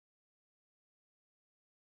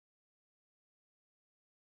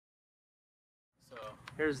So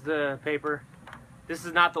here's the paper. This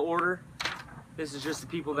is not the order. This is just the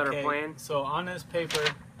people that are playing. So on this paper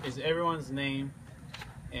is everyone's name,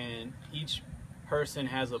 and each person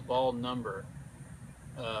has a ball number.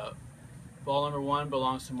 Ball number 1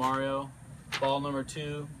 belongs to Mario. Ball number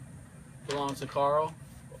 2 belongs to Carl.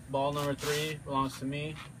 Ball number 3 belongs to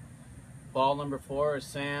me. Ball number 4 is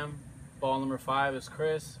Sam. Ball number 5 is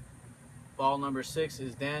Chris. Ball number 6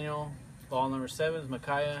 is Daniel. Ball number 7 is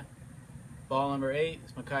Micaiah. Ball number 8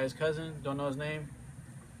 is Micaiah's cousin. Don't know his name.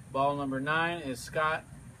 Ball number 9 is Scott.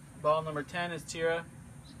 Ball number 10 is Tira.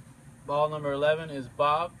 Ball number 11 is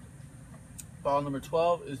Bob. Ball number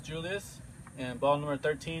 12 is Julius. And ball number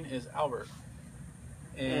 13 is Albert.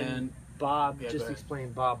 And Bob, just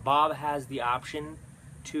explain Bob. Bob has the option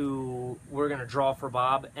to, we're going to draw for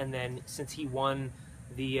Bob, and then since he won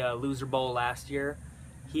the loser bowl last year,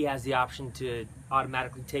 he has the option to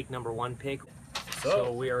automatically take number 1 pick.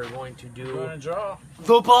 So we are going to do draw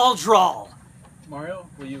the ball draw. Mario,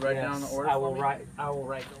 will you write down the order? I will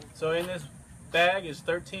write them. So in this bag is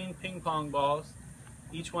 13 ping pong balls.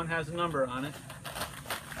 Each one has a number on it.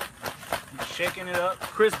 You're shaking it up.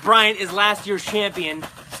 Chris Bryant is last year's champion,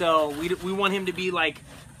 so we want him to be like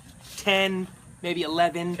 10, maybe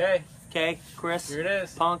 11. Okay. Okay, Chris. Here it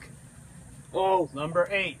is. Punk. Oh. Number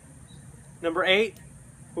 8. Number 8?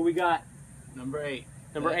 Who we got? Number 8.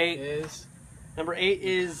 Number 8 is... Number 8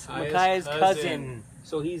 is Micaiah's cousin.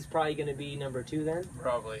 So he's probably going to be number 2 then?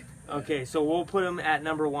 Probably. Okay, so we'll put him at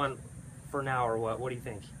number 1 for now, or what? What do you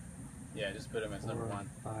think? Yeah, just put him as number 1.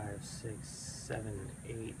 5, 6, 7,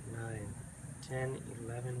 8, 9, 10,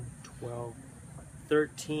 11, 12,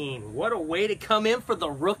 13. What a way to come in for the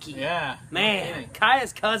rookie. Yeah. Man,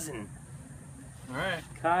 Kaya's cousin. All right.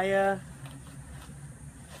 Kaya,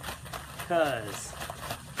 cuz.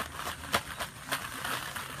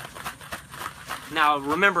 Now,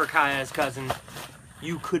 remember, Kaya's cousin,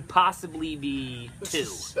 you could possibly be 2.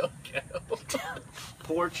 So ghetto.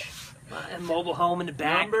 Porch, and mobile home in the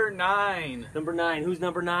back. Number 9. Number 9. Who's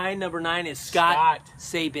number 9? Number 9 is Scott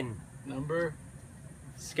Sabin. Number?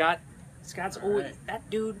 Scott's always, that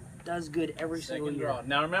dude does good every single year. Draw.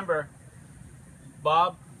 Now remember,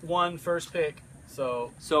 Bob won first pick,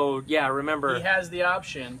 so yeah, remember, he has the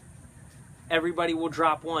option. Everybody will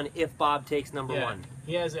drop 1 if Bob takes number 1.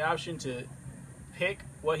 He has the option to pick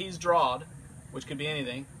what he's drawed, which could be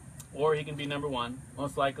anything, or he can be number 1.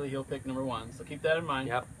 Most likely he'll pick number 1, so keep that in mind.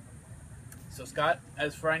 Yep. So Scott,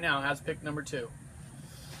 as for right now, has picked number 2.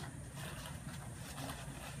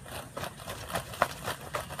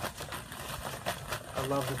 I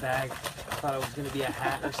love the bag. I thought it was going to be a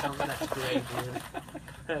hat or something. That's great, dude.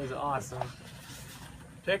 That is awesome.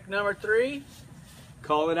 Pick number 3.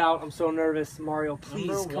 Call it out. I'm so nervous. Mario, please.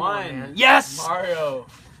 Number 1. On, man. Yes! Mario.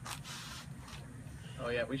 Oh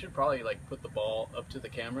yeah, we should probably like put the ball up to the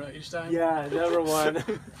camera each time. Yeah, number 1.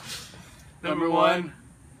 Number 1.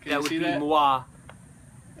 That would be moi.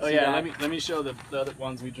 Oh yeah, let me show the other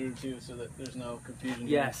ones we drew too, so that there's no confusion.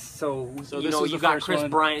 Yes, so you this know was you the got first Chris one.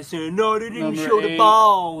 Bryant saying no, they didn't Number show the 8.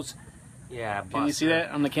 balls. Yeah, Can you see that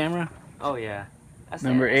on the camera? Oh yeah, that's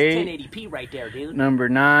Number 8, 1080p right there, dude. Number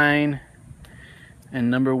 9, and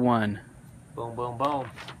number 1. Boom, boom, boom.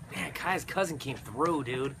 Man, Kai's cousin came through,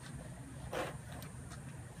 dude.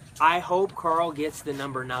 I hope Carl gets the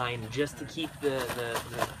number 9 just to keep the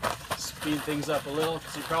speed things up a little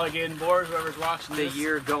because you're probably getting bored. Whoever's watching the this.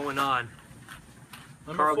 year going on.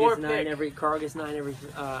 Number Carl 4 gets 9 pick. every. Carl gets 9 every.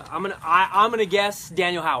 I'm gonna guess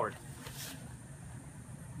Daniel Howard.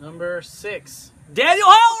 Number 6. Daniel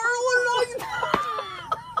Howard. What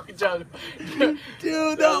Good job,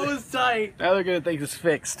 dude. That was tight. Now they're gonna think it's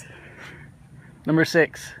fixed. Number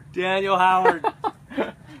 6. Daniel Howard.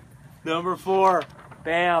 Number 4.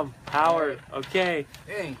 Bam. Howard. Okay.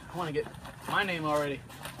 Dang, I want to get my name already.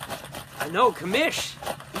 I know, Commish.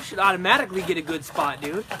 You should automatically get a good spot,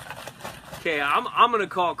 dude. Okay, I'm gonna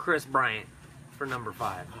call Chris Bryant for number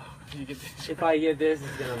 5. You get this. If I get this,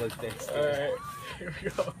 it's gonna look fixed. All right, here we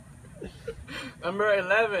go. Number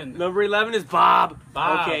 11. Number 11 is Bob.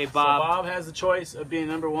 Bob. Okay, So Bob. Bob has the choice of being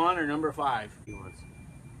number 1 or number 5.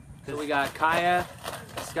 So we got Kaya,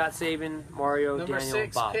 Scott Sabin, Mario, Number Daniel,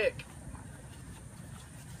 6 Bob. pick.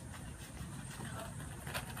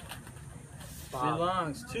 Bob.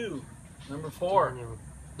 Belongs to number 4. Daniel.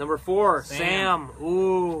 Number 4, Sam.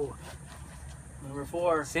 Ooh. Number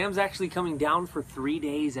 4. Sam's actually coming down for 3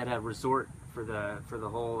 days at a resort for the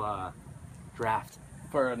whole draft.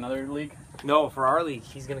 For another league? No, for our league.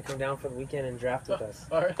 He's gonna come down for the weekend and draft with us.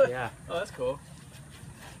 Oh, really? Yeah. Oh, that's cool.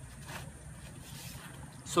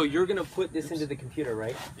 So you're gonna put this into the computer,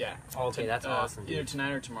 right? Yeah. Okay, that's awesome, dude. Either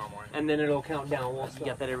tonight or tomorrow morning. And then it'll count down. We'll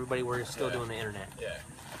get that everybody. We're still doing the internet. Yeah.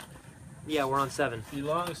 Yeah, we're on 7.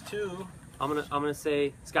 Belongs to I'm gonna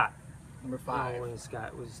say Scott. number 5. Oh,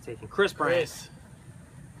 Scott was taking Chris Bryant.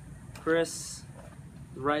 Chris,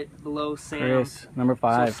 right below Sam. Chris, number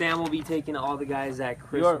 5. So Sam will be taking all the guys that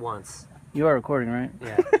Chris wants. You are recording, right?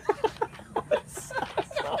 Yeah.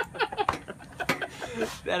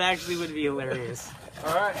 That actually would be hilarious.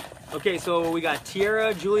 All right. Okay, so we got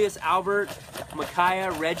Tierra, Julius, Albert,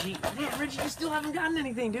 Micaiah, Reggie. Man, Reggie, you still haven't gotten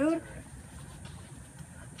anything, dude.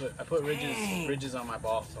 I put ridges on my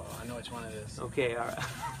ball, so I know which one it is. Okay, all right.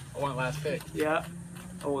 I want last pick. Yeah.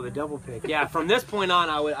 Oh, the double pick. Yeah, from this point on,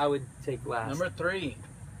 I would take last. Number 3.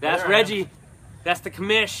 That's Reggie. That's the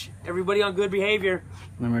commish. Everybody on good behavior.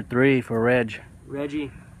 Number 3 for Reg.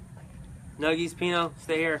 Reggie. Nuggies, Pino,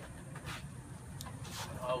 stay here.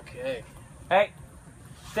 Okay. Hey,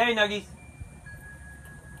 stay, Nuggies.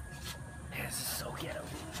 Man, this is so ghetto.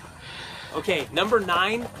 Okay, number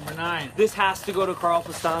 9. Number 9. This has to go to Carl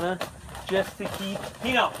Pastana, just to keep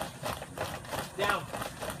Pino. Down.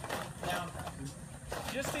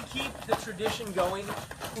 Just to keep the tradition going,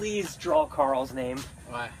 please draw Carl's name.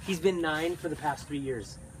 Why? He's been 9 for the past 3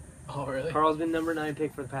 years. Oh, really? Carl's been number 9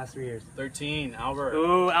 pick for the past 3 years. 13. Albert.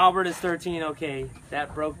 Ooh, Albert is 13. Okay,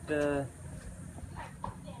 that broke the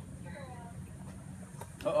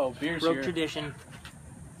Beer's broke here. tradition.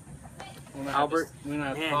 Albert.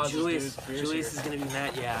 Man, Julius is gonna be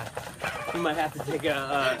mad. Yeah, we might have to take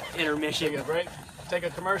a intermission. Take a break. Take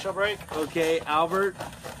a commercial break. Okay, Albert.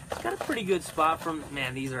 Got a pretty good spot from.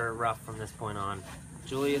 Man, these are rough from this point on.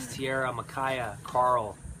 Julius, Tierra, Micaiah,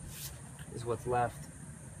 Carl is what's left.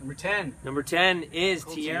 Number 10. Number 10 is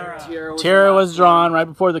Tierra. Tierra was drawn right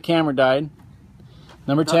before the camera died.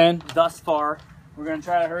 Number 10. Thus far. We're gonna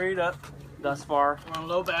try to hurry it up. Thus far. We're on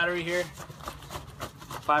low battery here.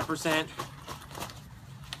 5%.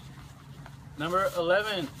 Number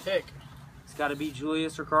 11 pick. It's got to be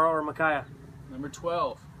Julius or Carl or Micaiah. Number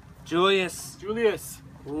 12. Julius.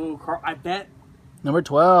 Ooh, Carl. I bet. Number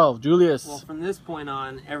 12, Julius. Well, from this point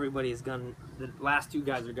on, everybody is gunning. The last 2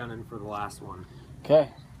 guys are gunning for the last one. Okay.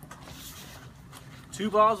 2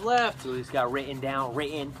 balls left. Julius got written down.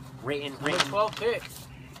 Written. Number 12 pick.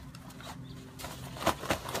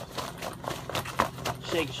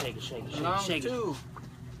 Shake it. Number 2.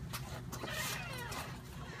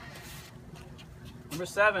 Number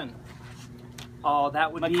 7. Oh,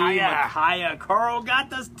 that would be Micaiah. Micaiah. Carl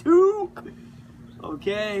got us 2.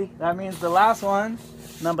 Okay. That means the last one,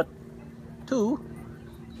 number 2,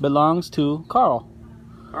 belongs to Carl.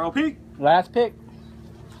 Carl P. Last pick.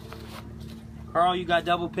 Carl, you got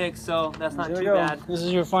double picks, so that's not too bad. This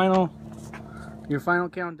is your final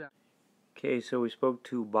countdown. Okay, so we spoke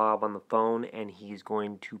to Bob on the phone, and he's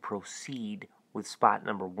going to proceed with spot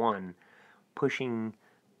number 1, pushing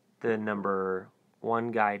the number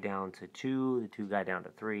 1 guy down to 2, the 2 guy down to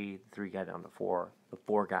 3, the 3 guy down to 4, the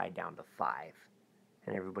 4 guy down to 5.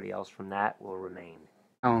 And everybody else from that will remain.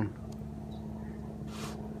 Got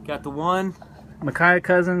the 1. Micaiah,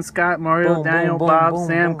 Cousins, Scott, Mario, Boom, Daniel, boom, Bob, boom,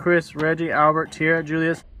 Sam, boom. Chris, Reggie, Albert, Tierra,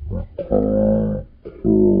 Julius.